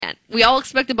we all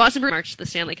expect the Boston Bruins march to the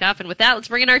Stanley Cup, and with that, let's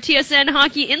bring in our TSN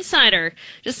Hockey Insider.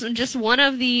 Just one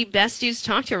of the best dudes to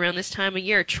talk to around this time of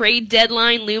year. Trade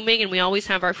deadline looming, and we always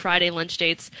have our Friday lunch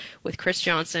dates with Chris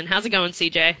Johnson. How's it going,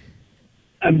 CJ?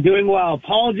 I'm doing well.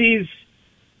 Apologies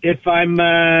if I'm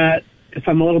a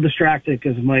little distracted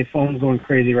because my phone's going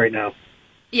crazy right now.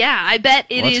 Yeah, I bet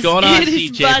it is. What's going on,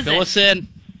 CJ? CJ? Fill us in.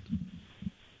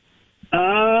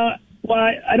 Well,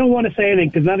 I don't want to say anything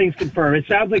because nothing's confirmed. It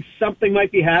sounds like something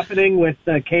might be happening with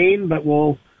Kane, but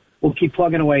we'll keep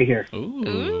plugging away here.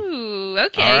 Ooh,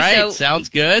 okay. All right, so, sounds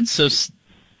good. So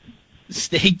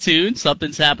stay tuned.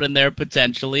 Something's happening there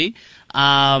potentially.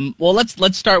 Well,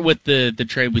 let's start with the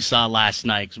trade we saw last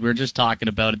night because we were just talking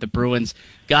about it. The Bruins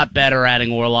got better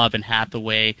adding Orlov and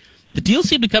Hathaway. The deal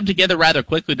seemed to come together rather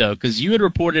quickly, though, because you had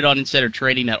reported on Insider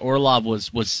Trading that Orlov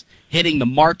was hitting the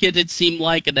market, it seemed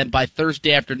like, and then by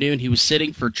Thursday afternoon he was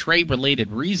sitting for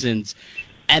trade-related reasons,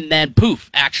 and then, poof,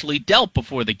 actually dealt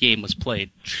before the game was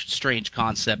played. Strange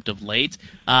concept of late.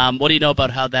 What do you know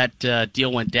about how that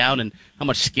deal went down and how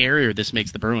much scarier this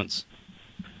makes the Bruins?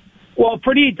 Well,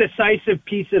 pretty decisive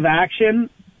piece of action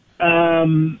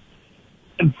from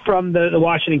the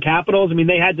Washington Capitals. I mean,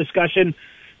 they had discussion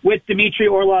with Dmitry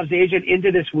Orlov's agent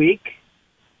into this week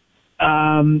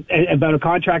about a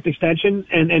contract extension,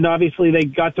 and obviously they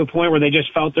got to a point where they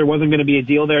just felt there wasn't going to be a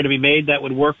deal there to be made that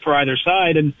would work for either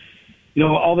side, and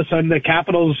all of a sudden the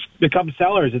Capitals become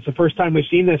sellers. It's the first time we've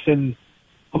seen this in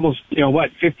almost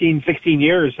 15, 16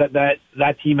 years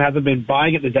that team hasn't been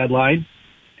buying at the deadline.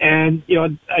 And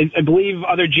I believe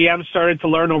other GMs started to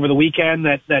learn over the weekend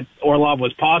that Orlov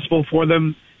was possible for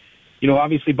them.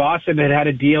 Obviously Boston had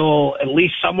a deal at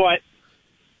least somewhat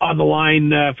on the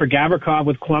line for Gavrikov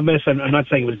with Columbus. And I'm not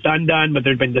saying it was done, but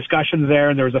there'd been discussions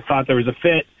there and there was a thought there was a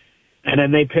fit. And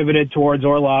then they pivoted towards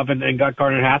Orlov and got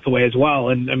Garnet Hathaway as well.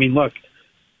 And I mean, look,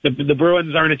 the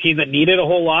Bruins aren't a team that needed a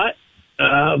whole lot.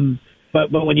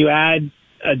 But when you add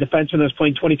a defenseman that's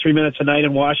playing 23 minutes a night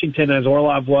in Washington as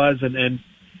Orlov was and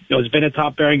has been a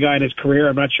top-bearing guy in his career,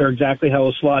 I'm not sure exactly how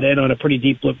he'll slot in on a pretty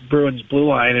deep Bruins blue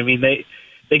line. I mean, they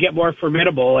get more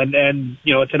formidable, and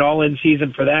it's an all-in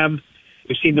season for them.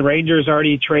 We've seen the Rangers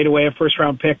already trade away a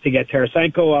first-round pick to get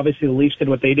Tarasenko. Obviously, the Leafs did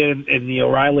what they did in the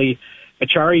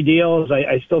O'Reilly-Achari deals.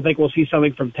 I still think we'll see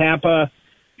something from Tampa.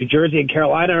 New Jersey and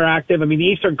Carolina are active. I mean, the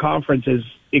Eastern Conference is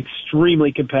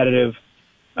extremely competitive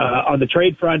on the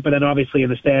trade front, but then obviously in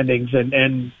the standings,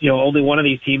 and only one of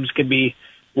these teams can be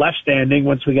left standing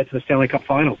once we get to the Stanley Cup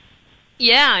Final.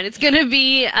 Yeah, and it's going to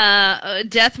be a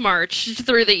death march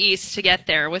through the East to get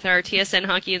there with our TSN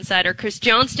Hockey Insider, Chris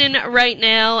Johnston, right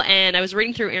now. And I was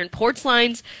reading through Aaron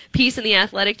Portzline's piece in The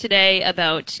Athletic today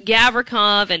about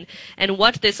Gavrikov and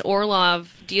what this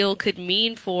Orlov deal could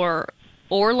mean for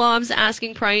Orlov's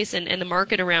asking price and the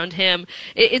market around him.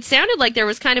 It sounded like there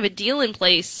was kind of a deal in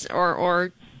place,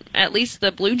 or at least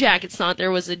the Blue Jackets thought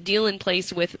there was a deal in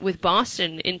place with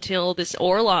Boston until this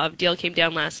Orlov deal came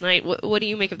down last night. What do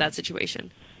you make of that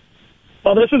situation?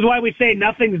 Well, this is why we say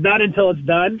nothing's done until it's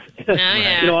done. Oh,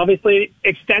 yeah. Obviously,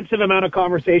 extensive amount of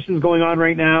conversations going on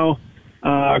right now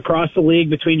across the league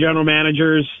between general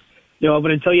managers. But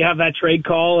until you have that trade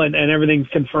call and everything's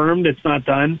confirmed, it's not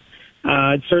done.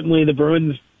 Certainly, the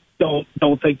Bruins don't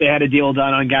think they had a deal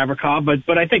done on Gavrikov,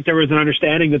 but I think there was an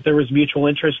understanding that there was mutual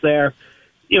interest there.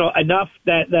 Enough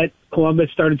that Columbus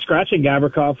started scratching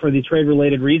Gavrikov for the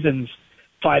trade-related reasons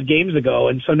 5 games ago.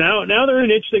 And so now they're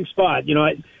in an interesting spot.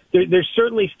 There's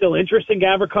certainly still interest in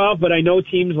Gavrikov, but I know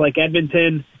teams like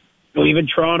Edmonton, even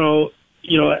Toronto,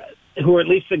 who at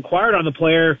least inquired on the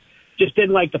player, just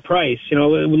didn't like the price. It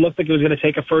looked like it was going to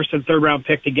take a first and third round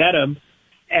pick to get him.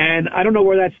 And I don't know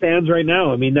where that stands right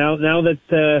now. I mean, now that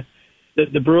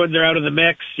the Bruins are out of the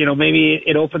mix, maybe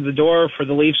it opens the door for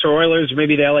the Leafs or Oilers or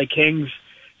maybe the LA Kings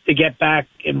to get back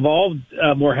involved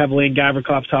more heavily in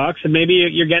Gavrikov talks, and maybe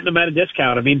you're getting them at a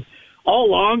discount. I mean, all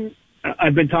along,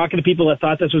 I've been talking to people that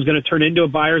thought this was going to turn into a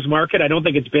buyer's market. I don't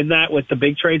think it's been that with the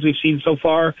big trades we've seen so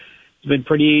far. It's been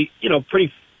pretty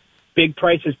big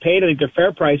prices paid. I think they're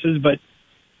fair prices, but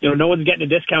no one's getting a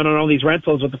discount on all these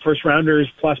rentals with the first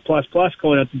rounders plus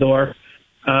going out the door.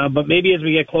 But maybe as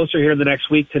we get closer here in the next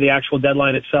week to the actual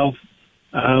deadline itself,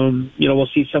 we'll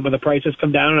see some of the prices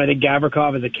come down, and I think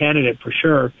Gavrikov is a candidate for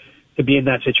sure to be in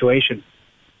that situation.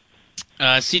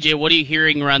 CJ, what are you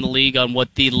hearing around the league on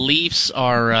what the Leafs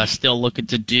are still looking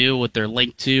to do, what they're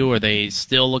linked to? Are they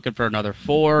still looking for another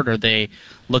forward? Are they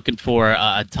looking for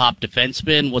a top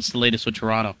defenseman? What's the latest with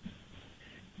Toronto?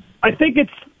 I think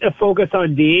it's a focus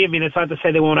on D. I mean, it's not to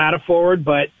say they won't add a forward,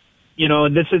 but,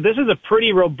 this is a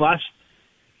pretty robust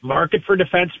market for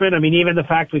defensemen. I mean, even the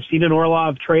fact we've seen an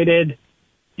Orlov traded,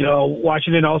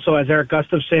 Washington also has Eric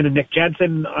Gustafson and Nick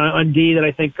Jensen on D that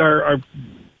I think are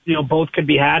both could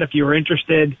be had if you were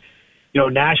interested.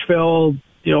 Nashville,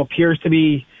 appears to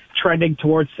be trending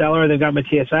towards seller. They've got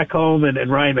Matthias Ekholm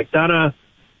and Ryan McDonough,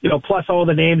 plus all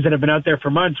the names that have been out there for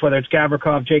months, whether it's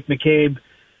Gavrikov, Jake McCabe,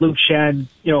 Luke Schenn,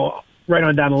 right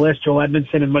on down the list, Joel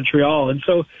Edmondson in Montreal. And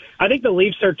so I think the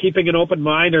Leafs are keeping an open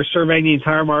mind. They're surveying the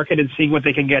entire market and seeing what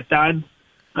they can get done.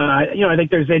 I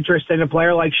think there's interest in a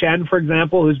player like Schenn, for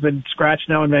example, who's been scratched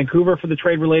now in Vancouver for the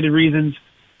trade-related reasons.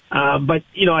 But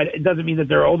it doesn't mean that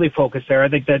they're only focused there. I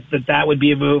think that would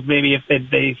be a move maybe if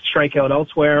they strike out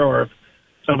elsewhere, or if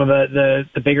some of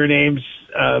the bigger names,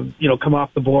 come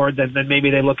off the board, then maybe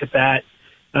they look at that.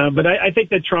 But I think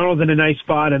that Toronto's in a nice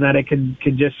spot and that it can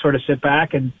just sort of sit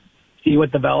back and see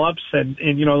what develops. And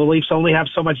the Leafs only have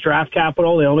so much draft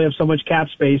capital. They only have so much cap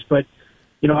space. But,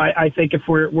 I think if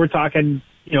we're talking,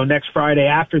 next Friday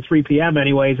after 3 p.m.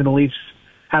 anyways, and the Leafs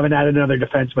haven't added another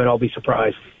defenseman, I'll be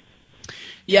surprised.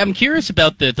 Yeah, I'm curious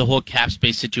about the whole cap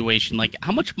space situation. Like,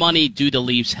 how much money do the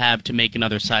Leafs have to make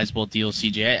another sizable deal,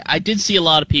 CJ? I did see a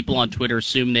lot of people on Twitter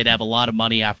assume they'd have a lot of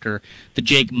money after the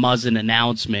Jake Muzzin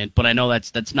announcement, but I know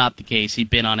that's not the case. He'd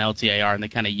been on LTIR, and they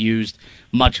kind of used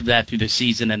much of that through the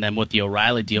season and then with the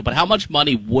O'Reilly deal. But how much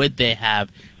money would they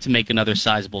have to make another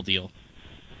sizable deal?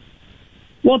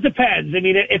 Well, it depends. I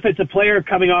mean, if it's a player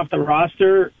coming off the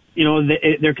roster,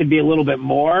 there could be a little bit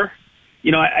more.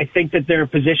 I think that they're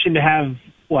positioned to have,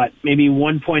 maybe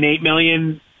 $1.8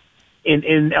 million in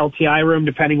LTI room,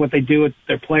 depending what they do with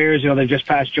their players. They've just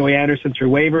passed Joey Anderson through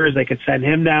waivers. They could send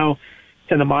him now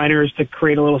to the minors to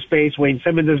create a little space. Wayne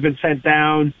Simmons has been sent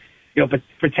down. But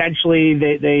potentially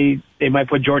they might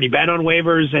put Jordy Ben on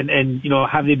waivers and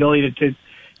have the ability to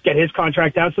get his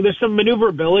contract down. So there's some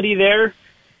maneuverability there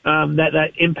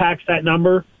that impacts that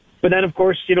number. But then, of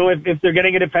course, if they're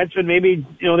getting a defenseman, maybe,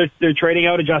 they're trading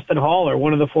out a Justin Hall or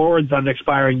one of the forwards on an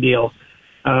expiring deal.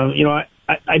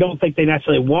 I don't think they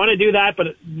necessarily want to do that,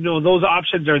 but, those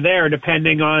options are there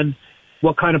depending on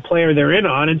what kind of player they're in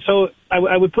on. And so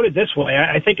I would put it this way.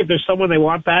 I think if there's someone they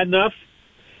want bad enough,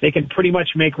 they can pretty much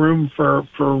make room for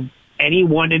any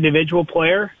one individual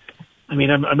player. I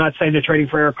mean, I'm not saying they're trading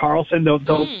for Erik Karlsson.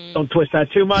 Don't twist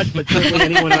that too much, but certainly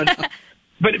anyone on...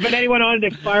 But anyone on an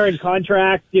expiring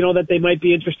contract, that they might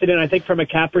be interested in. I think from a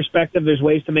cap perspective, there's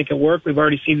ways to make it work. We've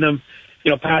already seen them,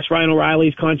 pass Ryan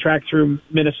O'Reilly's contract through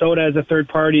Minnesota as a third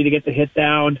party to get the hit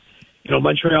down.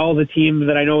 Montreal is a team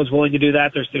that I know is willing to do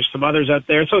that. There's some others out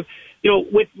there. So,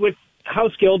 with how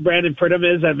skilled Brandon Pridham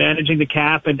is at managing the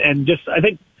cap and just, I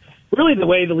think, really the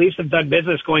way the Leafs have done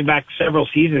business going back several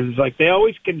seasons, like they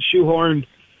always can shoehorn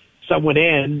someone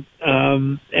in.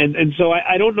 And so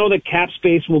I don't know that cap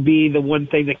space will be the one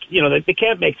thing that, that they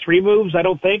can't make 3 moves, I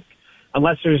don't think,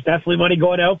 unless there's definitely money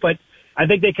going out. But I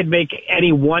think they can make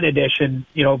any one addition,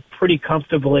 pretty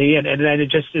comfortably. And then it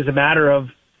just is a matter of,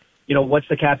 what's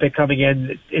the cap hit coming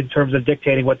in terms of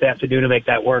dictating what they have to do to make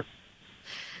that work.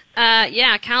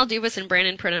 Kyle Dubas and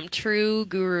Brandon Pridham, true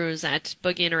gurus at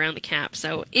boogieing around the cap.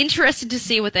 So interested to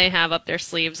see what they have up their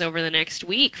sleeves over the next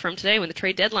week from today when the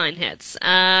trade deadline hits.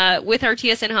 With our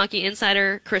TSN Hockey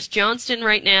insider, Chris Johnston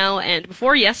right now, and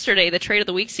before yesterday, the trade of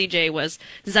the week, CJ, was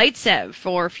Zaitsev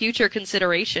for future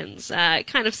considerations. It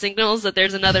kind of signals that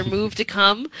there's another move to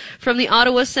come from the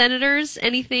Ottawa Senators.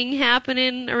 Anything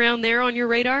happening around there on your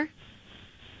radar?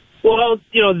 Well,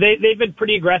 they've been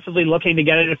pretty aggressively looking to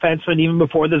get a defenseman even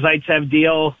before the Zaitsev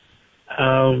deal.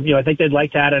 I think they'd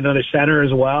like to add another center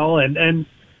as well. And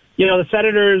the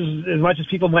Senators, as much as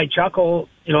people might chuckle,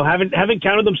 haven't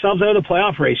counted themselves out of the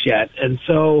playoff race yet. And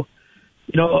so,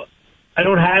 I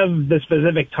don't have the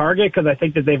specific target because I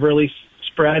think that they've really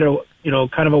spread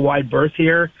kind of a wide berth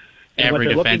here. Every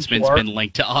defenseman's been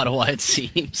linked to Ottawa, it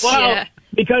seems. Well,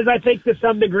 because I think to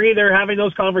some degree they're having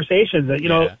those conversations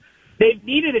that, they've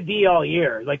needed a D all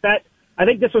year. Like that, I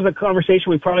think this was a conversation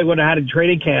we probably would have had in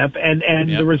training camp, and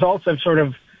the results have sort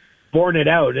of borne it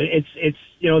out. It's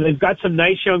they've got some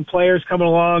nice young players coming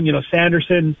along,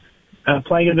 Sanderson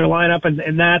playing in their lineup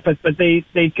and that, but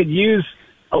they could use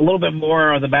a little bit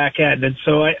more on the back end. And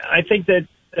so I think that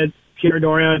Pierre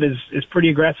Dorion is pretty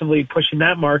aggressively pushing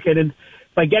that market. And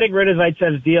by getting rid of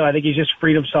Zaitsev's deal, I think he's just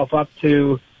freed himself up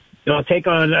to take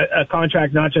on a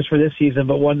contract not just for this season,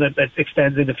 but one that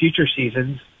extends into future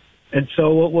seasons. And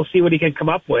so we'll see what he can come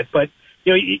up with. But,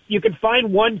 you can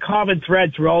find one common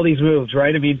thread through all these moves,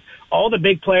 right? I mean, all the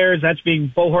big players, that's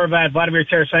being Bo Horvat, Vladimir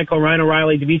Tarasenko, Ryan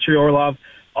O'Reilly, Dmitry Orlov,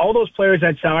 all those players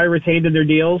had salary retained in their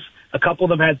deals. A couple of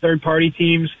them had third-party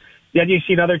teams. Then you've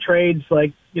seen other trades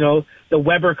like, the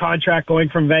Weber contract going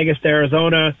from Vegas to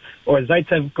Arizona or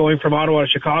Zaitsev going from Ottawa to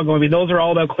Chicago. I mean, those are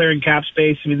all about clearing cap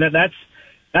space. I mean, that's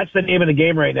that's the name of the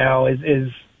game right now. Is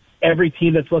every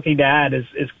team that's looking to add is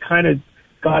kind of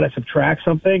got to subtract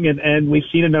something, and we've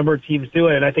seen a number of teams do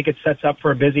it, and I think it sets up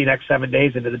for a busy next 7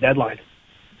 days into the deadline.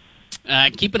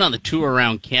 Keeping on the tour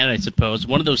around Canada, I suppose,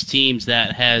 one of those teams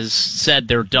that has said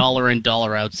they're dollar in,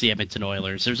 dollar out, the Edmonton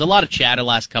Oilers. There's a lot of chat the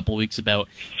last couple of weeks about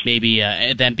maybe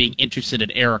them being interested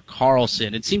in Erik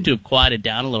Karlsson. It seemed to have quieted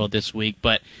down a little this week,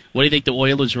 but what do you think the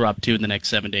Oilers are up to in the next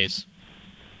 7 days?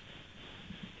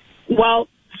 Well,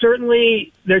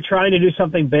 certainly they're trying to do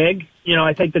something big.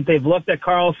 I think that they've looked at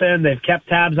Karlsson. They've kept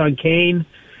tabs on Kane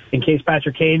in case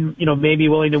Patrick Kane, may be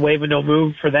willing to waive a no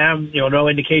move for them. No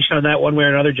indication on that one way or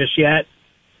another just yet.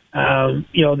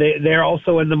 They're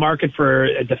also in the market for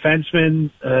a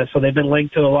defenseman, so they've been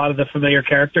linked to a lot of the familiar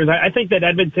characters. I think that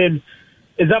Edmonton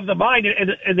is of the mind,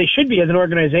 and they should be as an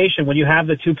organization when you have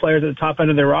the two players at the top end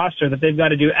of their roster, that they've got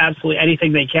to do absolutely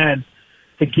anything they can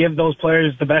to give those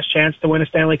players the best chance to win a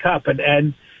Stanley Cup.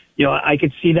 And I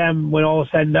could see them, when all is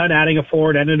said and done, adding a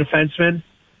forward and a defenseman.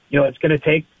 It's going to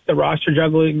take the roster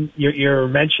juggling you're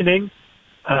mentioning,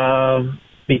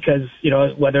 because,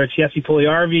 whether it's Jesse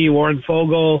Puljujarvi, Warren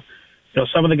Foegele,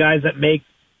 some of the guys that make,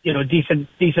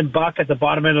 decent buck at the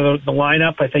bottom end of the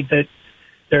lineup, I think that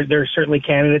they're certainly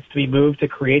candidates to be moved to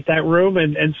create that room.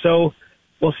 And so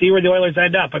we'll see where the Oilers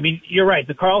end up. I mean, you're right.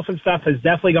 The Karlsson stuff has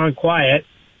definitely gone quiet,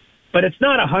 but it's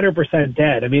not 100%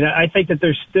 dead. I mean, I think that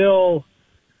there's still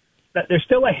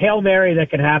a Hail Mary that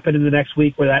can happen in the next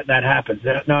week where that happens.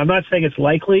 Now, I'm not saying it's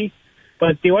likely,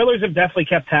 but the Oilers have definitely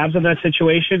kept tabs on that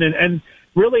situation. And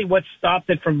really what stopped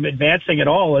it from advancing at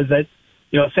all is that,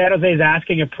 San Jose is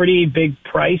asking a pretty big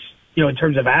price, in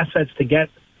terms of assets to get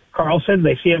Karlsson.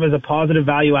 They see him as a positive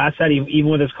value asset, even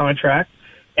with his contract.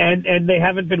 And they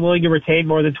haven't been willing to retain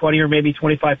more than 20 or maybe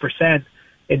 25%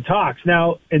 in talks.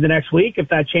 Now, in the next week, if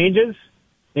that changes,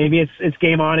 maybe it's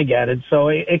game on again. And so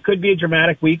it could be a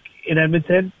dramatic week in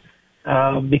Edmonton,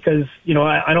 because,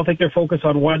 I don't think they're focused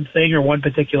on one thing or one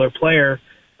particular player,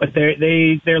 but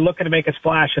they're looking to make a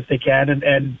splash if they can.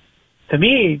 And to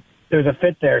me, there's a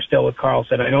fit there still with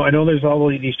Karlsson. I know there's all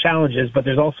these challenges, but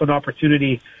there's also an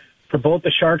opportunity for both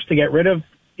the Sharks to get rid of,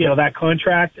 that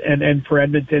contract and for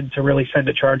Edmonton to really send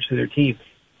a charge to their team.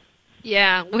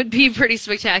 Yeah, would be pretty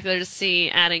spectacular to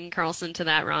see adding Karlsson to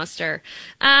that roster.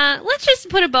 Let's just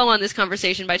put a bow on this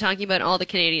conversation by talking about all the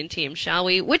Canadian teams, shall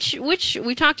we? Which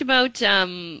we talked about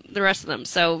the rest of them.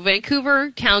 So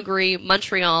Vancouver, Calgary,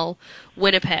 Montreal,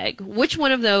 Winnipeg. Which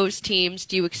one of those teams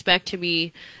do you expect to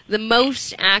be the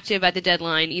most active at the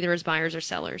deadline, either as buyers or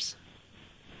sellers?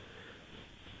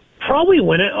 Probably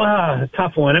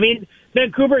tough one. I mean,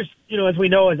 Vancouver's, as we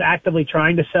know, is actively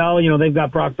trying to sell. They've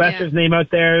got Brock Besser's name out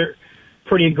there.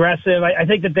 Pretty aggressive. I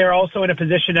think that they're also in a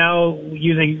position now,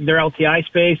 using their LTI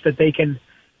space, that they can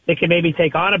maybe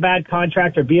take on a bad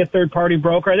contract or be a third-party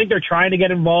broker. I think they're trying to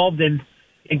get involved in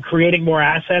creating more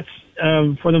assets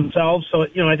for themselves. So,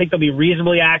 I think they'll be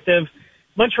reasonably active.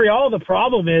 Montreal, the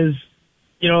problem is,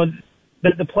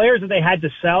 the players that they had to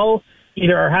sell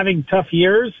either are having tough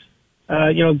years,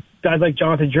 guys like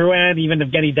Jonathan Drouin, even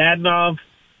Evgeny Dadonov,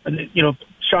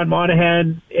 Sean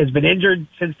Monahan has been injured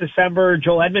since December.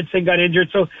 Joel Edmondson got injured.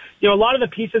 So, a lot of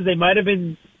the pieces they might have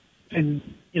been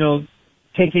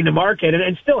taking to market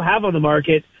and still have on the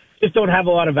market just don't have a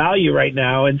lot of value right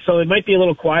now. And so it might be a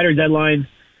little quieter deadline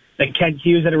than Kent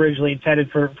Hughes had originally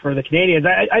intended for the Canadians.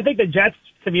 I think the Jets,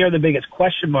 to me, are the biggest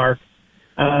question mark.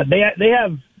 They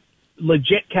have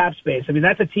legit cap space. I mean,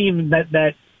 that's a team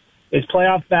that is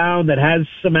playoff bound, that has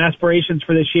some aspirations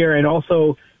for this year, and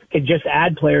also can just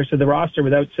add players to the roster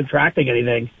without subtracting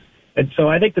anything. And so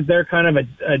I think that they're kind of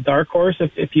a dark horse,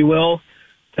 if you will,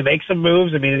 to make some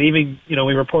moves. I mean, and even,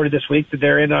 we reported this week that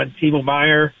they're in on Timo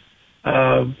Meier.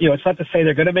 It's not to say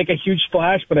they're going to make a huge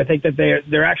splash, but I think that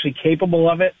they're actually capable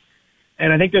of it.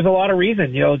 And I think there's a lot of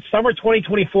reason. Summer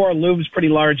 2024 looms pretty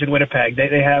large in Winnipeg.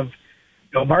 They have,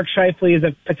 Mark Scheifele is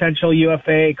a potential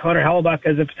UFA, Connor Hellebuyck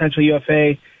is a potential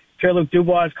UFA, Pierre-Luc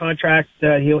Dubois' contract,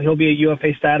 he'll be a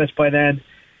UFA status by then.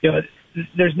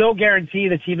 There's no guarantee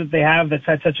the team that they have that's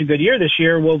had such a good year this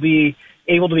year will be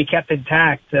able to be kept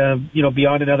intact,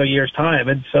 beyond another year's time.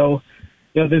 And so,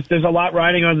 there's a lot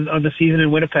riding on the season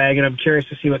in Winnipeg, and I'm curious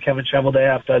to see what Kevin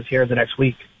Cheveldayoff does here the next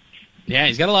week. Yeah,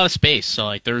 he's got a lot of space,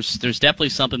 so there's definitely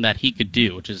something that he could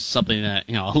do, which is something that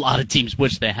a lot of teams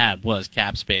wish they had, was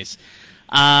cap space.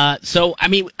 So I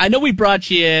mean, I know we brought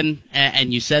you in,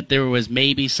 and you said there was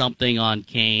maybe something on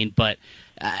Kane, but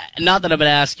not that I'm going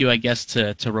to ask you, I guess,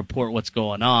 to report what's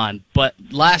going on, but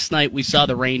last night we saw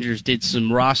the Rangers did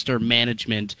some roster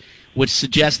management, which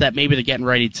suggests that maybe they're getting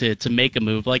ready to make a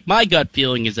move. Like, my gut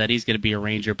feeling is that he's going to be a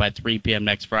Ranger by 3 p.m.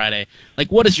 next Friday.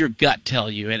 Like, what does your gut tell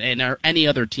you? And are any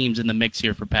other teams in the mix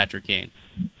here for Patrick Kane?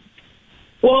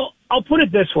 Well, I'll put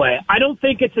it this way. I don't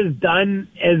think it's as done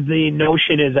as the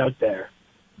notion is out there.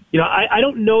 I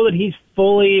don't know that he's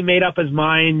fully made up his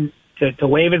mind to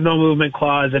waive his no-movement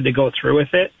clause and to go through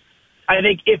with it. I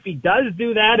think if he does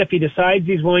do that, if he decides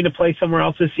he's willing to play somewhere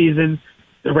else this season,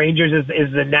 the Rangers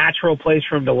is the natural place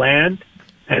for him to land.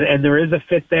 And there is a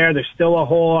fit there. There's still a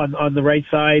hole on the right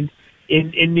side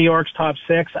in New York's top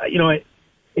six.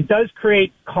 It does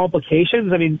create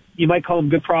complications. I mean, you might call them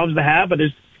good problems to have, but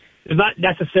there's not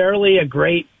necessarily a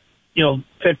great,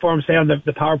 fit for him, say, on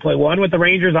the power play one with the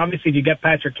Rangers. Obviously, if you get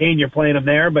Patrick Kane, you're playing him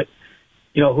there, but,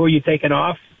 who are you taking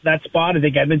off that spot? I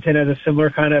think Edmonton has a similar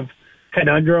kind of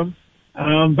conundrum.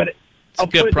 But it's a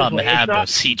good problem to have, though,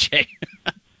 CJ.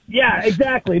 Yeah,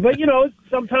 exactly. But,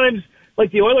 sometimes,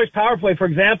 like the Oilers' power play, for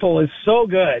example, is so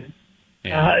good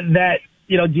that,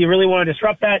 do you really want to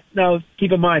disrupt that? No,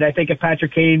 keep in mind, I think if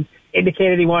Patrick Kane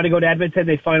indicated he wanted to go to Edmonton,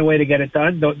 they'd find a way to get it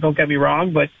done. Don't get me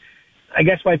wrong, but I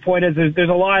guess my point is there's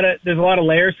a lot of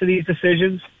layers to these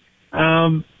decisions.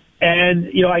 And,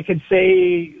 I could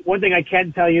say one thing I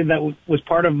can tell you that was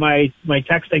part of my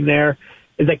texting there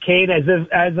is that Kane,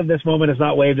 as of this moment, has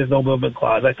not waived his no-movement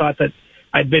clause. I thought that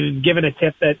I'd been given a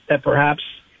tip that perhaps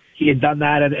he had done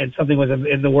that and something was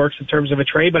in the works in terms of a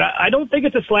trade, but I don't think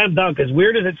it's a slam dunk. As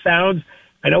weird as it sounds,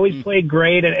 I know he's played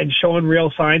great and showing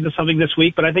real signs of something this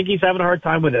week, but I think he's having a hard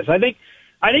time with this. I think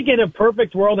in a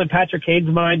perfect world, in Patrick Kane's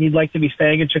mind, he'd like to be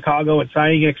staying in Chicago and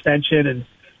signing an extension and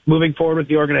moving forward with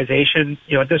the organization.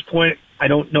 At this point, I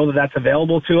don't know that that's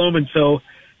available to him, and so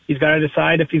he's got to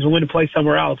decide if he's willing to play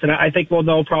somewhere else. And I think we'll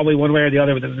know probably one way or the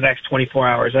other within the next 24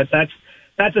 hours.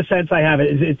 That's the sense I have.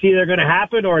 It's either going to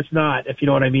happen or it's not, if you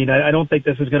know what I mean. I don't think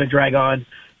this is going to drag on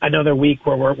another week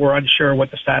where we're unsure what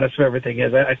the status of everything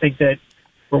is. I think that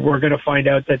we're going to find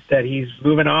out that he's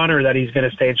moving on or that he's going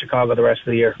to stay in Chicago the rest of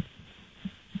the year.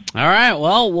 All right.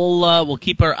 Well, we'll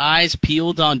keep our eyes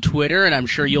peeled on Twitter, and I'm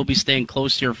sure you'll be staying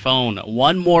close to your phone.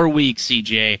 One more week,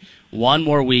 CJ. One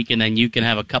more week, and then you can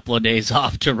have a couple of days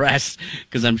off to rest,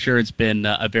 because I'm sure it's been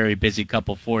a very busy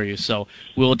couple for you. So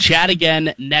we'll chat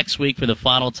again next week for the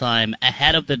final time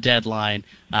ahead of the deadline.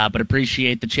 But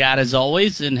appreciate the chat as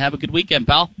always, and have a good weekend,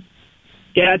 pal.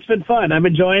 Yeah, it's been fun. I'm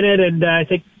enjoying it, and I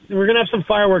think we're going to have some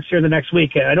fireworks here the next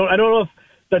week. I don't know if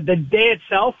the day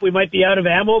itself, we might be out of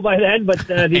ammo by then, but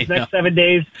these next 7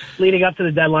 days leading up to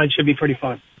the deadline should be pretty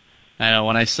fun. I know.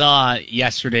 When I saw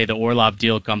yesterday the Orlov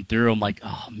deal come through, I'm like,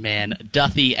 oh, man,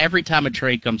 Duthie, every time a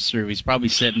trade comes through, he's probably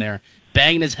sitting there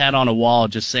banging his head on a wall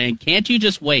just saying, can't you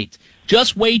just wait?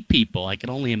 Just wait, people. I can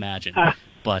only imagine.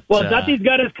 But Duthie's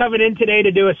got us coming in today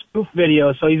to do a spoof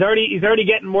video, so he's already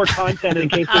getting more content in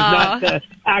case there's not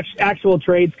actual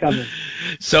trades coming.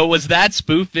 So was that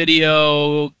spoof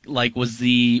video, like, was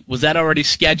that already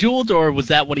scheduled, or was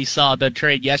that what he saw the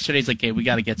trade yesterday? He's like, hey, we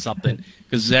got to get something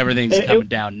because everything's coming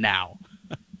down now.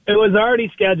 It was already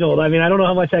scheduled. I mean, I don't know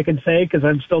how much I can say because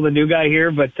I'm still the new guy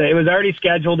here, but it was already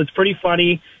scheduled. It's pretty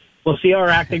funny. We'll see how our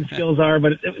acting skills are,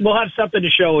 but we'll have something to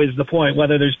show is the point,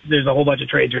 whether there's a whole bunch of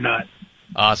trades or not.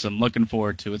 Awesome. Looking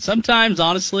forward to it. Sometimes,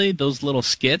 honestly, those little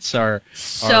skits are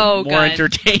so more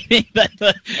entertaining than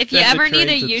the If you ever need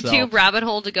a itself. YouTube rabbit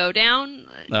hole to go down,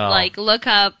 look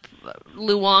up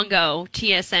Luongo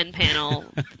TSN panel,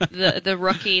 the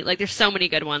rookie. Like, there's so many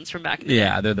good ones from back in the day.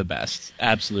 Yeah, they're the best.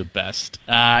 Absolute best.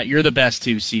 You're the best,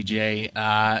 too, CJ.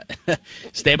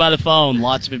 Stay by the phone.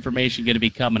 Lots of information going to be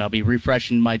coming. I'll be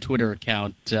refreshing my Twitter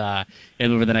account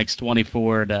over the next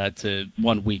 24 to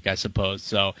 1 week, I suppose.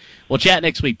 So we'll chat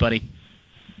next week, buddy.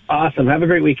 Awesome. Have a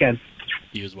great weekend.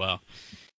 You as well.